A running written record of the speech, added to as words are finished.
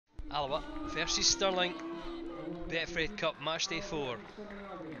Alloa versus Stirling, Betfred Cup Matchday 4.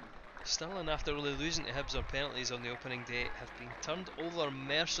 Stirling, after only losing to Hibs on penalties on the opening day, have been turned over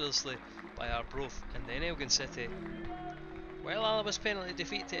mercilessly by Arbroath and then Elgin City. While Alloa's penalty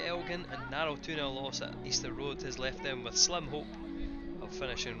defeat to Elgin and narrow 2-0 loss at Easter Road has left them with slim hope of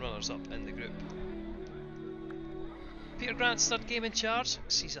finishing runners-up in the group. Peter Grant's third game in charge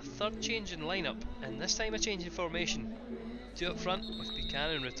sees a third change in line-up, and this time a change in formation. Two up front, with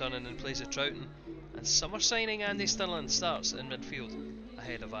Buchanan returning in place of Troughton, and summer signing Andy Stirling starts in midfield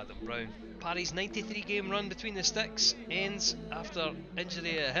ahead of Adam Brown. Parry's 93 game run between the sticks ends after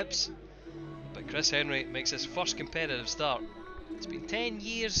injury at Hibs, but Chris Henry makes his first competitive start. It's been 10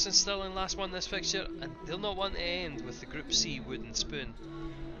 years since Stirling last won this fixture, and they'll not want to end with the Group C wooden spoon.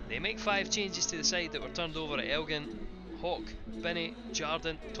 They make 5 changes to the side that were turned over at Elgin. Hawk, Binney,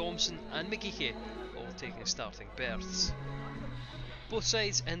 Jardine, Thompson and McGeechy all taking starting berths. Both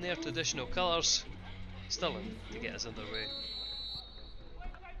sides in their traditional colours. Stirling to get us underway.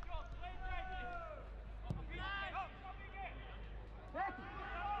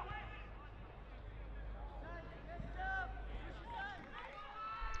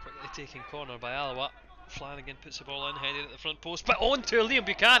 Quickly taking corner by Alloa. Flanagan puts the ball in, headed at the front post, but on to Liam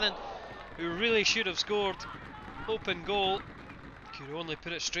Buchanan, who really should have scored. Open goal, could only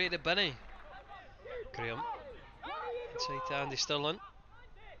put it straight at Binney. Graham inside to Andy Stirling,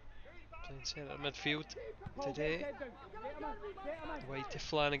 playing centre midfield today. Wide to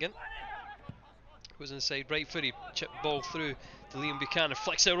Flanagan, goes inside, right footy, chip ball through to Liam Buchanan,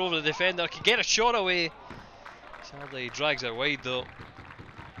 flicks it over the defender, can get a shot away. Sadly he drags it wide though.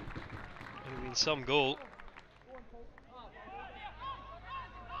 Would have been some goal.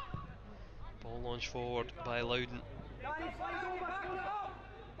 Ball launched forward by Loudon.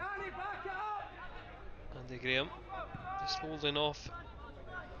 Andy Graham just holding off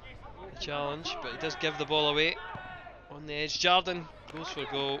the challenge, but he does give the ball away. On the edge, Jardine goes for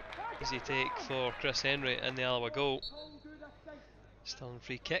goal. Easy take for Chris Henry in the Alloa goal. Stirling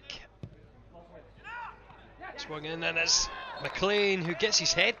free kick. Swung in, and it's McLean who gets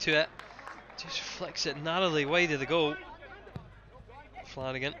his head to it. Just flicks it narrowly wide of the goal.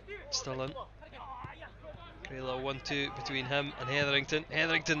 Flanagan, Stirling. Great little 1-2 between him and Hetherington.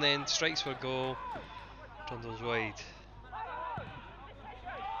 Hetherington then strikes for goal. Trundles wide.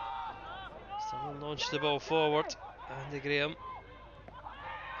 Stirling launched the ball forward. Andy Graham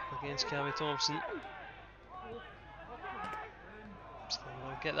against Cammy Thompson. Stirling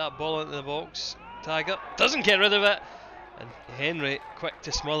will get that ball into the box. Taggart doesn't get rid of it, and Henry quick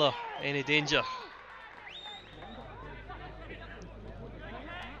to smother any danger.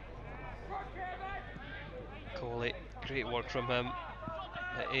 Coley, great work from him,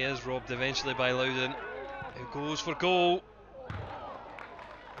 but he is robbed eventually by Loudon, who goes for goal.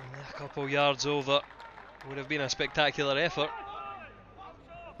 Only a couple yards over, would have been a spectacular effort.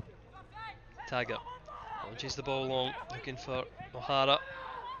 Taggart launches the ball long, looking for O'Hara.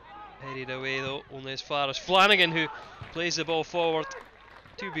 Headed away though, only as far as Flanagan, who plays the ball forward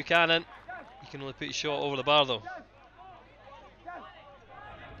to Buchanan. He can only put his shot over the bar though.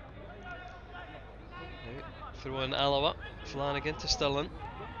 Now, throw in Alloa. Flanagan to Stirling.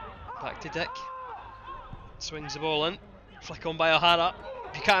 Back to Dick. Swings the ball in. Flick on by O'Hara.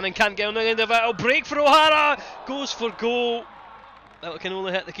 Buchanan can't get on the end of it. Break for O'Hara. Goes for goal. That can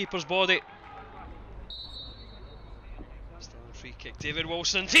only hit the keeper's body. Free kick, David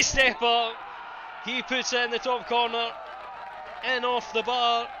Wilson, two-stepper, he puts it in the top corner, in off the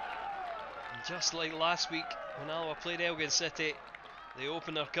bar. And just like last week when Alloa played Elgin City, the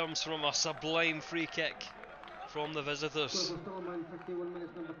opener comes from a sublime free kick from the visitors.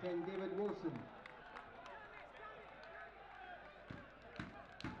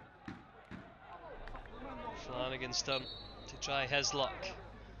 Flanagan's turn to try his luck,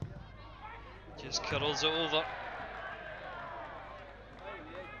 just curls it over.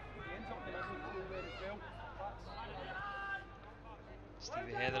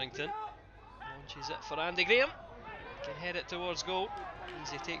 Stevie Hetherington launches it for Andy Graham, can head it towards goal.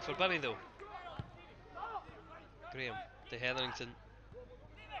 Easy take for Binney though. Graham to Hetherington,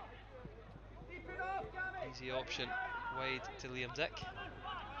 easy option wide to Liam Dick,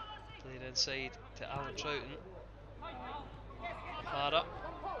 played inside to Alan Troughton. O'Hara,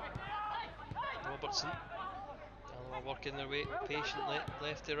 Robertson, Alloa working their way patiently,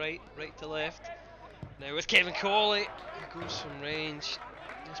 left to right, right to left. Now with Kevin Coley, who goes from range,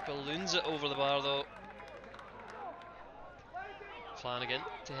 just balloons it over the bar though. Flanagan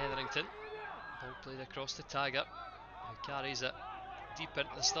to Hetherington, ball played across to Taggart, who carries it deep into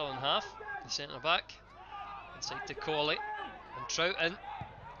the Stirling half, the centre back, inside to Coley, and Troughton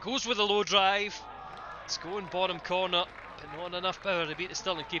Goes with a low drive. It's going bottom corner, but not enough power to beat the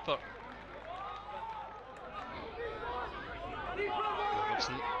Stirling keeper.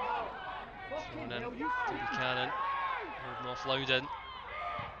 Robertson thrown in to Buchanan, holding off Loudon.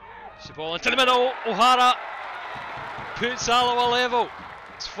 Puts the ball into the middle. O'Hara puts Alloa level.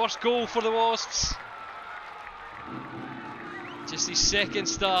 It's first goal for the Wasps. Just his second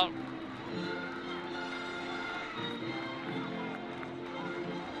start.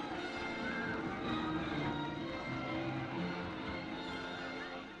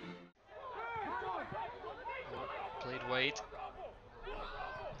 Played wide.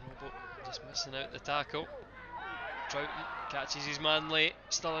 Noble just missing out the tackle. Troughton catches his man late.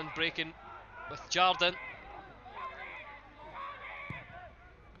 Stirling breaking with Jardine.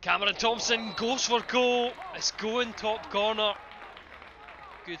 Cameron Thompson goes for goal. It's going top corner.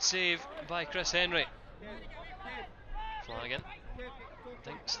 Good save by Chris Henry. Flanagan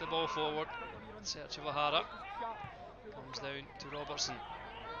dinks the ball forward in search of O'Hara. Comes down to Robertson.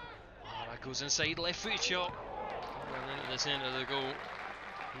 O'Hara goes inside, left footed shot. Well into the centre of the goal.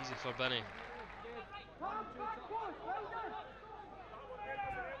 Easy for Binney.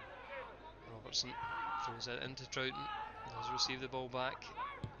 Robertson throws it into Troughton. Does receive the ball back.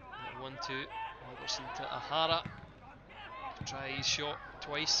 1-2. Robertson to O'Hara. Try his shot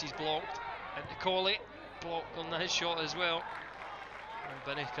twice. He's blocked. Into Colley. Blocked on that shot as well. And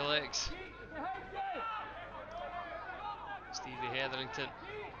Binney collects. Stevie Hetherington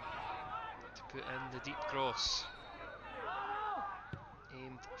to put in the deep cross.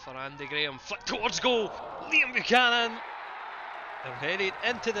 Aimed for Andy Graham. Flick towards goal. Liam Buchanan. They're headed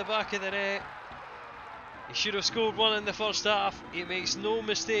into the back of the net. He should have scored one in the first half. He makes no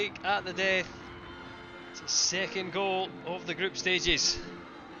mistake at the death. It's his second goal of the group stages.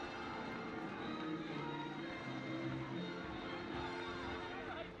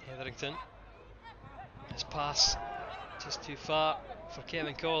 Hetherington. His pass just too far for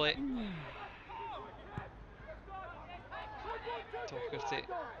Kevin Colley. Docherty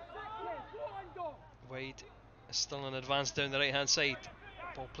wide. Is still in advance down the right hand side.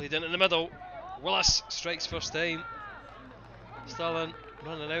 Ball played in the middle. Willis strikes first time. Stirling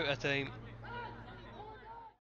running out of time.